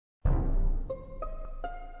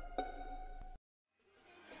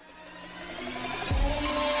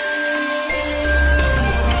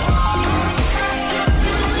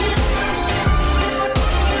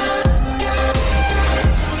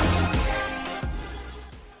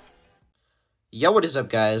Yo, what is up,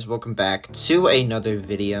 guys? Welcome back to another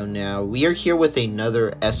video. Now, we are here with another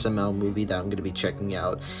SML movie that I'm going to be checking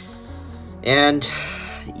out. And,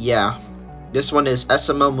 yeah, this one is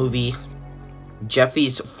SML movie,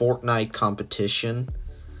 Jeffy's Fortnite competition.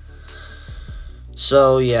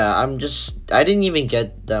 So, yeah, I didn't even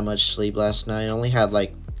get that much sleep last night. I only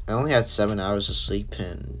had 7 hours of sleep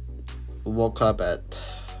and woke up at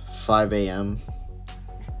 5 a.m.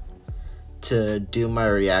 to do my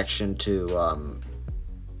reaction to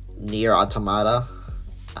Nier Automata.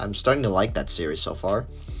 I'm starting to like that series so far.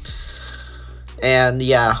 And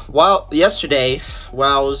yeah, yesterday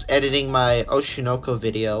while I was editing my Oshinoko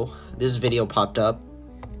video, this video popped up,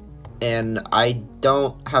 and I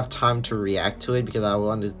don't have time to react to it because I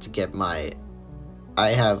wanted to get I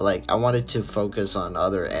wanted to focus on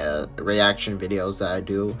other reaction videos that I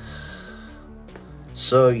do.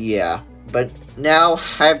 So yeah. But now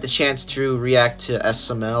I have the chance to react to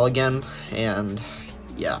SML again, and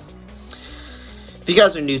yeah. If you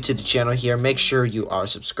guys are new to the channel here, make sure you are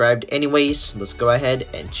subscribed. Anyways, let's go ahead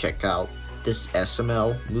and check out this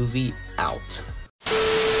SML movie out.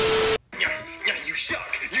 Yeah, you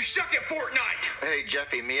suck. You suck at Fortnite. Hey,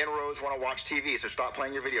 Jeffy, me and Rose want to watch TV, so stop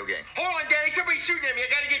playing your video game. Hold on, Daddy. Somebody's shooting at me. I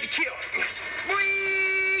gotta get the kill.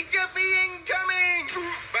 Whee! Jeffy incoming!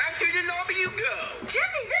 Back to the lobby you go.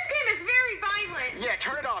 Jeffy, this game is very violent. Yeah,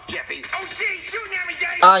 turn it off, Jeffy. Oh, shit, he's shooting at me,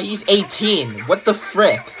 Daddy. He's 18. What the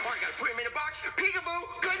frick? Oh, I gotta put him in a box.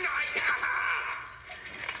 Peekaboo. Good night.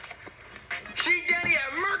 See, Daddy, I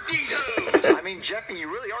murked these hoes. I mean, Jeffy, you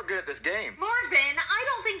really are good at this game. Marvin, I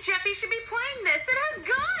don't think Jeffy should be playing this. It has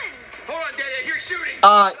guns. Hold on, Daddy. You're shooting.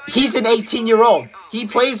 He's an 18-year-old. He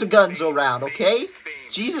plays with guns around, okay?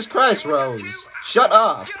 Jesus Christ, Rose. Shut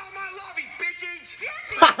up. Get out my lobby, bitches.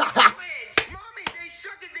 Jeffy, language. Mommy, they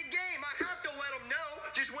suck at the game. I have to let them know.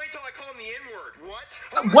 Just wait till I call them the N-word. What?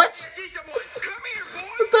 What? I see someone. Come here, boy.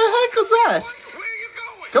 What the heck was that? Where are you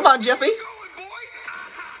going? Come on, Jeffy. Where are you going, boy?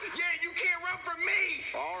 Yeah, you can't run from me.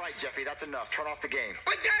 All right, Jeffy, that's enough. Turn off the game.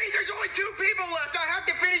 But, Daddy, there's only 2 people left. I have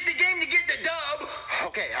to finish the game to get the dub.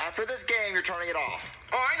 Okay, after this game, you're turning it off.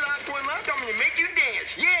 All right, last one left. I'm going to make you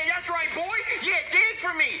dance. Yeah, that's right, boy. Yeah, dance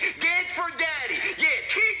for me. Dance for Daddy. Yeah,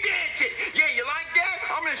 keep dancing. Yeah, you like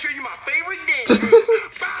that? I'm going to show you my favorite dance.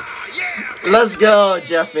 Yeah. Let's go,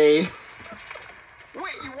 Jeffy.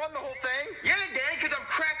 Wait, you won the whole thing? Yeah, Daddy, because I'm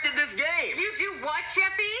cracked at this game. You do what,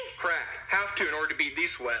 Jeffy? Crack. Have to in order to beat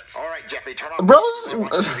these sweats. All right, Jeffy, turn off. Rose.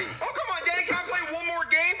 Watch TV. Oh, come on, Daddy. Can I play one more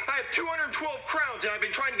game? I have 212 crowns, and I've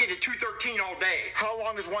been trying to get to 213 all day. How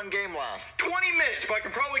long does one game last? 20 minutes, but I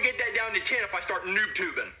can probably get that down to 10 if I start noob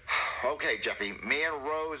tubing. Okay, Jeffy, me and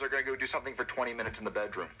Rose are going to go do something for 20 minutes in the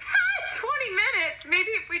bedroom. 20 minutes?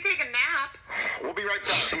 Maybe if we take a nap. We'll be right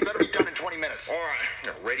back, so you better be done in 20 minutes. All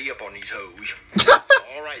right, ready up on these hoes.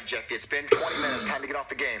 All right, Jeffy, it's been 20 minutes. Time to get off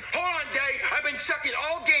the game. Hold on, Daddy. I've been sucking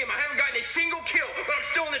all game. I haven't gotten a single kill, but I'm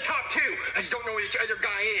still in the top 2. I just don't know where this other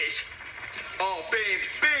guy is. Oh,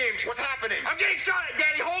 Bims. What's happening? I'm getting shot at,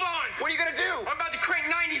 Daddy. Hold on. What are you going to do? I'm about to crank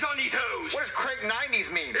 90s on these hoes. What does crank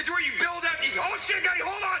 90s mean? It's where you build up these... Oh, shit, Daddy.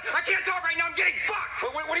 Hold on. I can't talk right now. I'm getting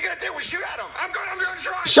fucked. What are you going to do? We shoot at him. I'm going to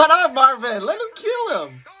try. Shut up, Marvin. Let him kill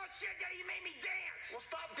him. Oh, shit, Daddy. You made me dance. Well,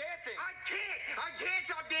 stop dancing. I can't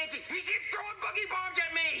stop dancing. He keeps throwing boogie bombs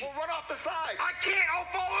at me. We'll run off the side. I can't. I'll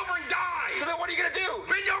fall over and die. So then what are you going to do?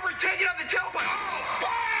 Bend over and take it up the tailpipe. Oh,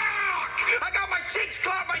 fuck! I got my cheeks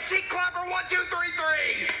clapped. My cheek clapper. 1, 2,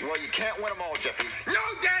 3, 3. Well, you can't win them all, Jeffy. No,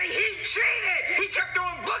 Daddy. He cheated. He kept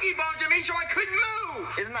throwing boogie bombs at me so I couldn't move.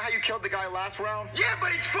 Isn't that how you killed the guy last round? Yeah,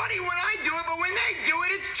 but it's funny when I do it, but when they do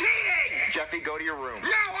it, it's cheating. Jeffy, go to your room.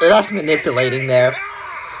 No, That's manipulating there.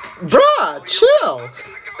 Bruh, chill. I'm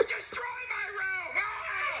gonna go destroy my room.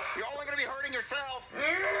 You're only going to be hurting yourself.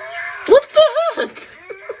 What the heck?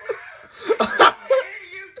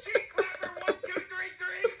 You cheek clapper. 1, 2, 3,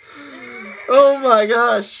 3. Oh my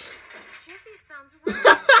gosh. Jeffy sounds really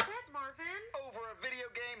upset, Marvin. Over a video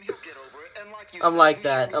game, he'll get over it. And like you I'm said, like he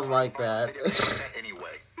that. should be I'm like playing that. video games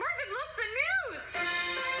anyway. Marvin, look, the news.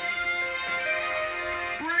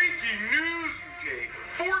 Breaking news, okay.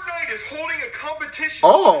 Fortnite is holding a competition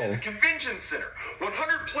Oh. at the convention center.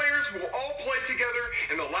 100 players will all play together,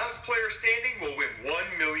 and the last player standing will win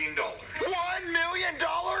 $1 million. $1 million?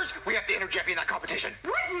 We have to enter Jeffy in that competition.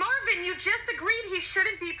 What, Marvin? You just agreed he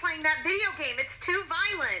shouldn't be playing that video game. It's too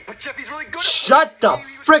violent. But Jeffy's really good at Shut the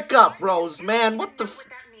frick up, Rose, man. What the What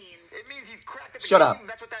that means? It means he's cracked at the Shut game. up.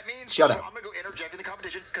 That's what that means. Shut so up. I'm going to go enter Jeffy in the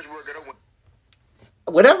competition because we're going to win.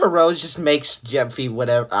 Whatever, Rose just makes Jeffy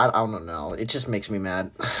whatever. I don't know. It just makes me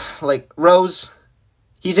mad. Like, Rose,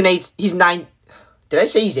 he's 9. Did I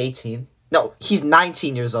say he's 18? No, he's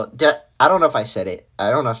 19 years old. I don't know if I said it.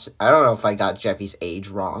 I don't know if I got Jeffy's age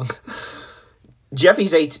wrong.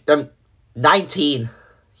 Jeffy's 19.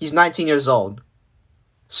 He's 19 years old.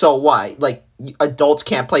 So why? Like, adults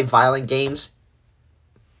can't play violent games?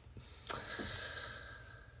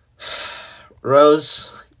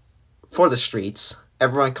 Rose, for the streets.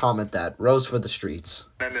 Everyone comment that. Rose for the streets.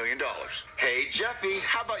 $1 million. Hey, Jeffy,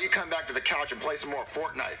 how about you come back to the couch and play some more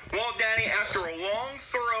Fortnite? Well, Danny, after a long,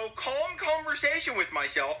 thorough, calm conversation with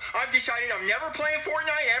myself, I've decided I'm never playing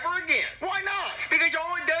Fortnite ever again. Why not? Because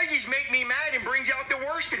all it does is make me mad and brings out the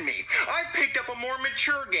worst in me. I've picked up a more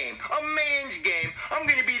mature game, a man's game. I'm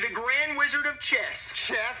going to be the Grand Wizard of Chess.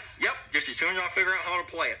 Chess? Yep, just as soon as I figure out how to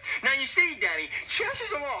play it. Now, you see, Danny, chess is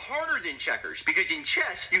a lot harder than checkers, because in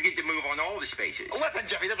chess, you get to move on all the spaces. Listen,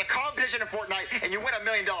 Jeffy, there's a competition in Fortnite, and you win $1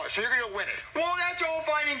 million, so you're going to win it. Well, that's all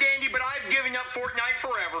fine and dandy, but I've given up Fortnite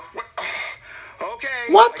forever. Okay.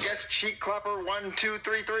 What? I guess Cheat Clapper 1, 2,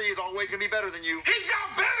 3, 3 is always going to be better than you. He's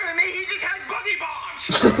not better than me, he just had boogie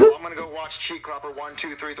bombs! Well, I'm going to go watch Cheat Clapper 1,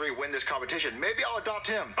 2, 3, 3 win this competition. Maybe I'll adopt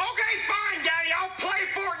him. Okay, fine, Daddy, I'll play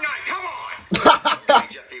Fortnite, come on! Hey,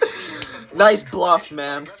 Jeffy, we're here at the Fortnite Nice bluff, competition.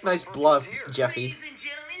 man. Guess Nice what bluff, here? Jeffy. Ladies and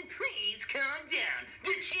gentlemen, please calm down.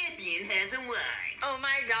 The champion has arrived. Oh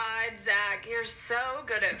my god, Zach, you're so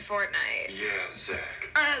good at Fortnite. Yeah, Zach.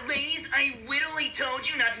 Ladies, I literally told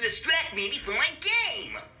you not to distract me before I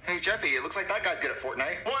game. Hey, Jeffy, it looks like that guy's good at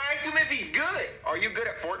Fortnite. Well, ask him if he's good. Are you good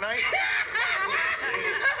at Fortnite?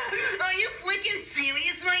 Are you freaking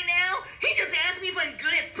serious right now? He just asked me if I'm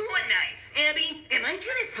good at Fortnite. Abby, am I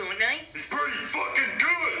good at Fortnite? He's pretty fucking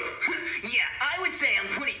good. Yeah, I would say I'm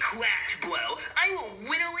pretty cracked, bro. I will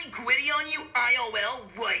literally gritty on you IOL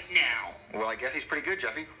right now. Well, I guess he's pretty good,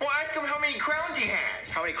 Jeffy. Well, ask him how many crowns he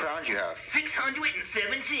has. How many crowns you have?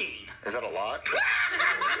 617. Is that a lot? Is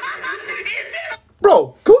it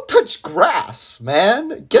Bro, go touch grass,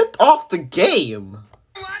 man. Get off the game.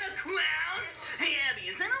 a lot of crowns? Hey, Abby,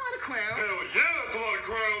 is that a lot of crowns? Hell yeah, that's a lot of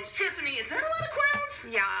crowns. Tiffany, is that a lot of crowns?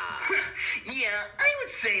 Yeah. Yeah, I would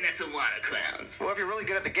say that's a lot of crowns. Well, if you're really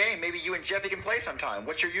good at the game, maybe you and Jeffy can play sometime.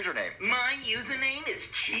 What's your username? My username is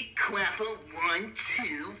Cheat Clapper 1, 2,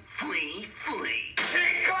 3, 3.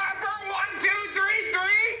 Cheat Clapper 1, 2, 3, 3.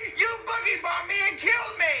 You boogie bombed me and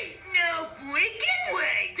killed me. No freaking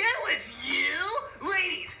way! That was you?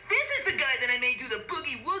 Ladies, this is the guy that I made do the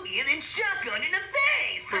boogie woogie and then shotgun in the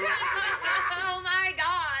face! Oh my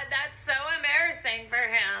god, that's so embarrassing for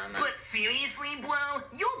him. But seriously, bro,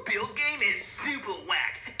 your build game is super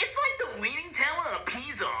whack. It's like the Leaning Tower of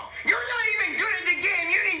Pisa. You're not even good at the game.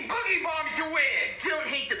 You need boogie bombs to win. Don't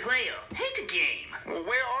hate the player, hate the game. Well,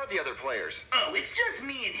 where are the other players? Oh, it's just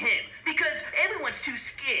me and him, because everyone's too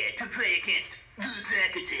scared to play against the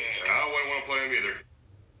Zack Attack. I wouldn't want to play him either.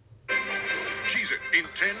 Cheese it in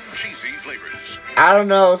 10 cheesy flavors. I don't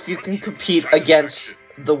know if you can compete against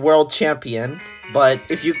the world champion, but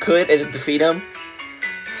if you could and defeat him,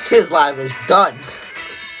 his life is done.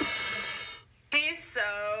 He's so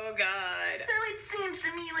good. So it seems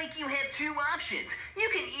to me like you have two options. You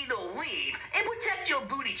can either leave and protect your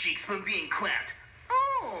booty cheeks from being clapped,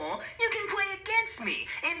 or you can play against me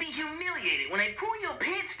and be humiliated when I pull your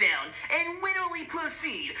pants down and literally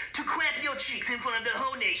proceed to clap your cheeks in front of the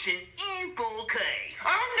whole nation in 4K.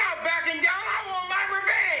 I'm not backing down. I want my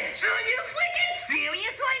revenge. Are you freaking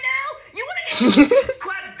serious right now? You want to get your cheeks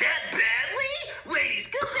clapped that badly? Ladies,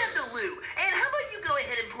 go grab the loo. And how about you go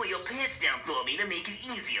ahead and pull your pants down for me to make it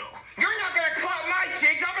easier? You're not going to clap my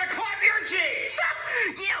cheeks. I'm going to clap your cheeks.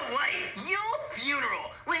 Yeah, right. Your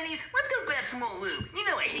funeral. Ladies, let's go grab some more lube. You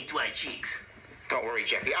know I hate dry cheeks. Don't worry,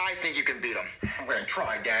 Jeffy. I think you can beat him. I'm going to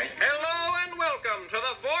try, Daddy. Hello and welcome to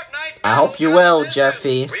the Fortnite. I hope you will, competition.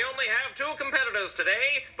 Jeffy. We only have 2 competitors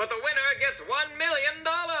today, but the winner gets $1 million.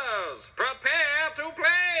 Prepare to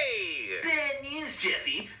play. Bad news,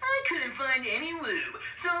 Jeffy. I couldn't find any lube,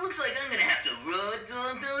 so it looks like I'm gonna have to raw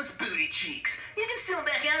dog those booty cheeks. You can still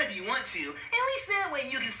back out if you want to. At least that way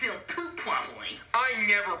you can still poop properly. I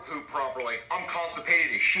never poop properly. I'm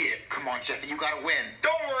constipated as shit. Come on, Jeffy. You got to win.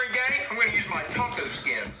 Don't worry, Daddy. I'm going to use my taco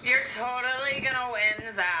skin. You're totally gonna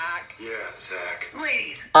win, Zach. Yeah, Zach.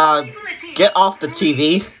 Ladies, leave on the TV, Get off the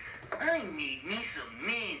TV. please. I need me some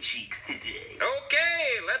man cheeks today. Okay,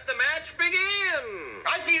 let the match begin.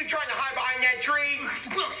 I see you trying to hide behind that tree.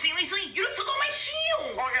 Bro, seriously? You just forgot my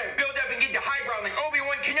shield! I'm going to build up and get the high ground like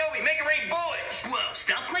Obi-Wan Kenobi. Make it rain bullets. Bro,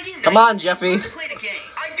 stop playing Come on, Jeffy. Play the game.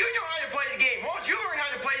 I do know how to play the game. Won't you learn how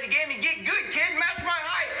to play the game and get good, kid? Match my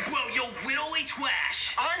height. Bro, you're literally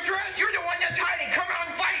trash. I'm dressed. You're the one that's hiding. Come out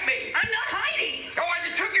and fight me. I'm not hiding! Oh, I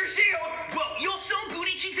just took your shield. Bro, you're so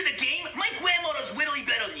booty cheeks in the game, my grandmother's literally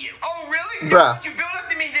better than you. Oh, really? Bruh. Why don't you build up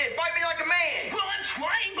to me then? Fight me like a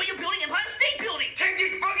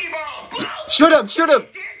Shoot him! Shoot him!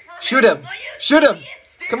 Shoot him! Shoot him!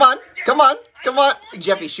 Come on! Come on! Come on!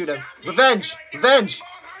 Jeffy, shoot him! Revenge! Revenge!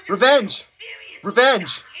 Revenge!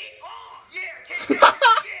 Revenge!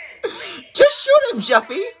 Just shoot him,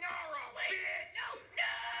 Jeffy!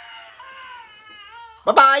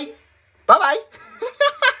 Bye-bye! Bye-bye!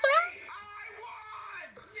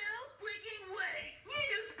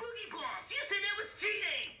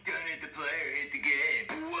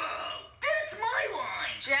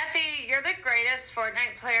 Jeffy, you're the greatest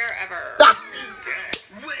Fortnite player ever.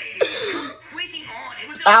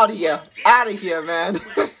 Out of here. Out of here, man.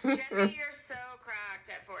 Jeffy, you're so cracked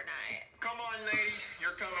at Fortnite. Come on, ladies.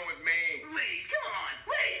 You're coming with me. Ladies, come on!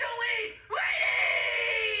 Ladies, don't leave! Ladies!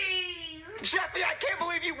 Jeffy, I can't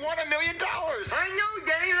believe you won $1 million. I know,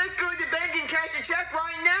 Danny. Let's go to the bank and cash a check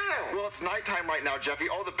right now. Well, it's nighttime right now, Jeffy.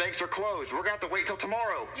 All the banks are closed. We're going to have to wait till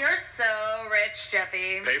tomorrow. You're so rich,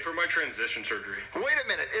 Jeffy. Pay for my transition surgery. Wait a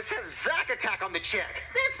minute. It says Zack Attack on the check.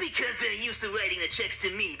 That's because they're used to writing the checks to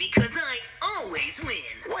me because I always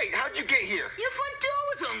win. Wait, how'd you get here? Your front door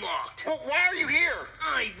was unlocked. Well, why are you here?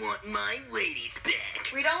 I want my ladies back.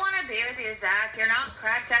 We don't want to be with you, Zach. You're not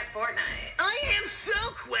cracked at Fortnite. I am so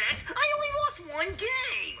cracked. I only lost one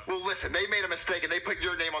game. Well, listen, they made a mistake and they put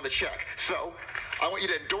your name on the check. So, I want you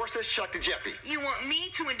to endorse this check to Jeffy. You want me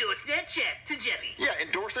to endorse that check to Jeffy? Yeah,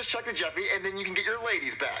 endorse this check to Jeffy and then you can get your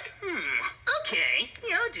ladies back. Okay.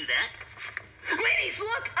 Yeah, I'll do that. Ladies,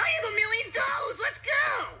 look! I have $1 million! Let's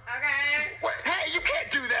go! Okay. What? Hey, you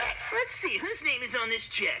can't do that! Let's see, whose name is on this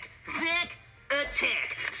check? Zack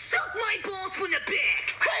Attack. Suck my balls from the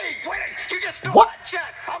back! Hey, wait! You just stole What? that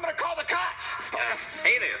check! I'm gonna call the cops!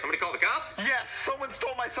 Hey there, somebody call the cops? Yes, someone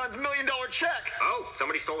stole my son's $1 million check! Oh,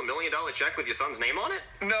 somebody stole $1 million check with your son's name on it?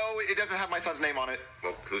 No, it doesn't have my son's name on it.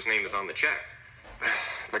 Well, whose name is on the check?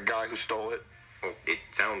 The guy who stole it. Well, it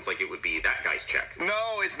sounds like it would be that guy's check.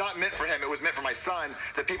 No, it's not meant for him. It was meant for my son.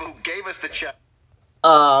 The people who gave us the check.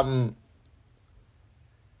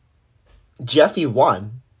 Jeffy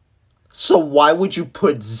won. So why would you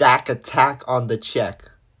put Zack Attack on the check?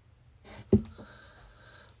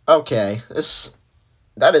 Okay,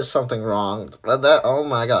 that is something wrong. Oh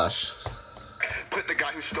my gosh. Put the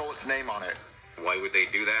guy who stole its name on it. Why would they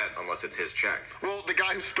do that unless it's his check? Well, the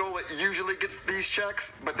guy who stole it usually gets these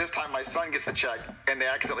checks, but this time my son gets the check, and they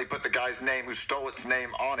accidentally put the guy's name who stole its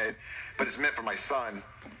name on it, but it's meant for my son.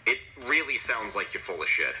 It really sounds like you're full of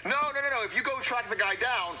shit. No. If you go track the guy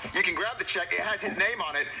down, you can grab the check. It has his name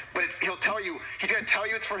on it, but he'll tell you, he's going to tell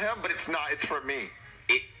you it's for him, but it's not. It's for me.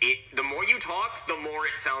 The more you talk, the more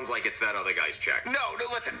it sounds like it's that other guy's check. No,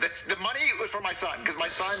 listen. The money was for my son, because my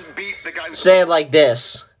son beat the guy who... Say it like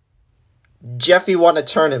this. Jeffy won a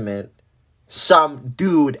tournament. Some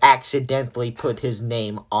dude accidentally put his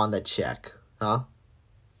name on the check. Huh?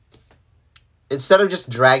 Instead of just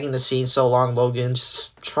dragging the scene so long, Logan,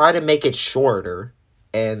 just try to make it shorter.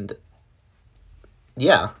 And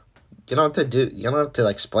yeah, you don't have to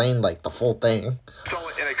explain like the full thing. Stole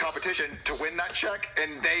it in a competition to win that check,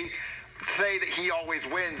 and they say that he always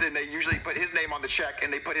wins, and they usually put his name on the check,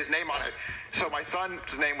 and they put his name on it. So my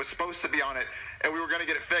son's name was supposed to be on it, and we were going to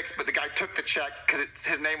get it fixed, but the guy took the check because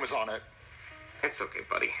his name was on it. It's okay,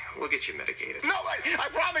 buddy. We'll get you medicated. No, I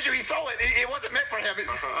promise you, he stole it. It wasn't meant for him.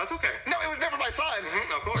 That's okay. No, it was meant for my son.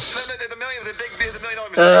 Of course. The $1 million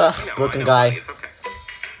mistake. Broken guy. It's okay.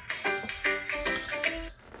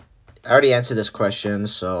 I already answered this question,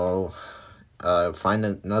 so find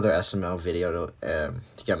another SML video to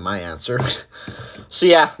get my answer. So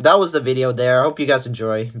yeah, that was the video there. I hope you guys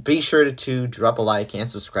enjoy. Be sure to drop a like and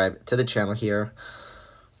subscribe to the channel here.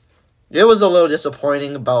 It was a little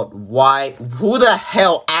disappointing about who the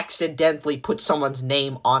hell accidentally put someone's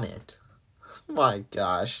name on it. My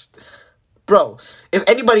gosh. Bro, if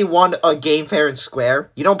anybody won a game fair and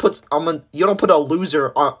square, you don't put a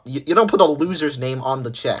loser on you don't put a loser's name on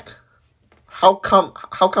the check. How come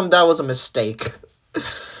that was a mistake?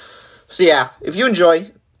 So yeah, if you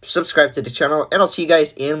enjoy, subscribe to the channel, and I'll see you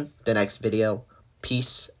guys in the next video.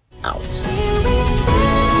 Peace out.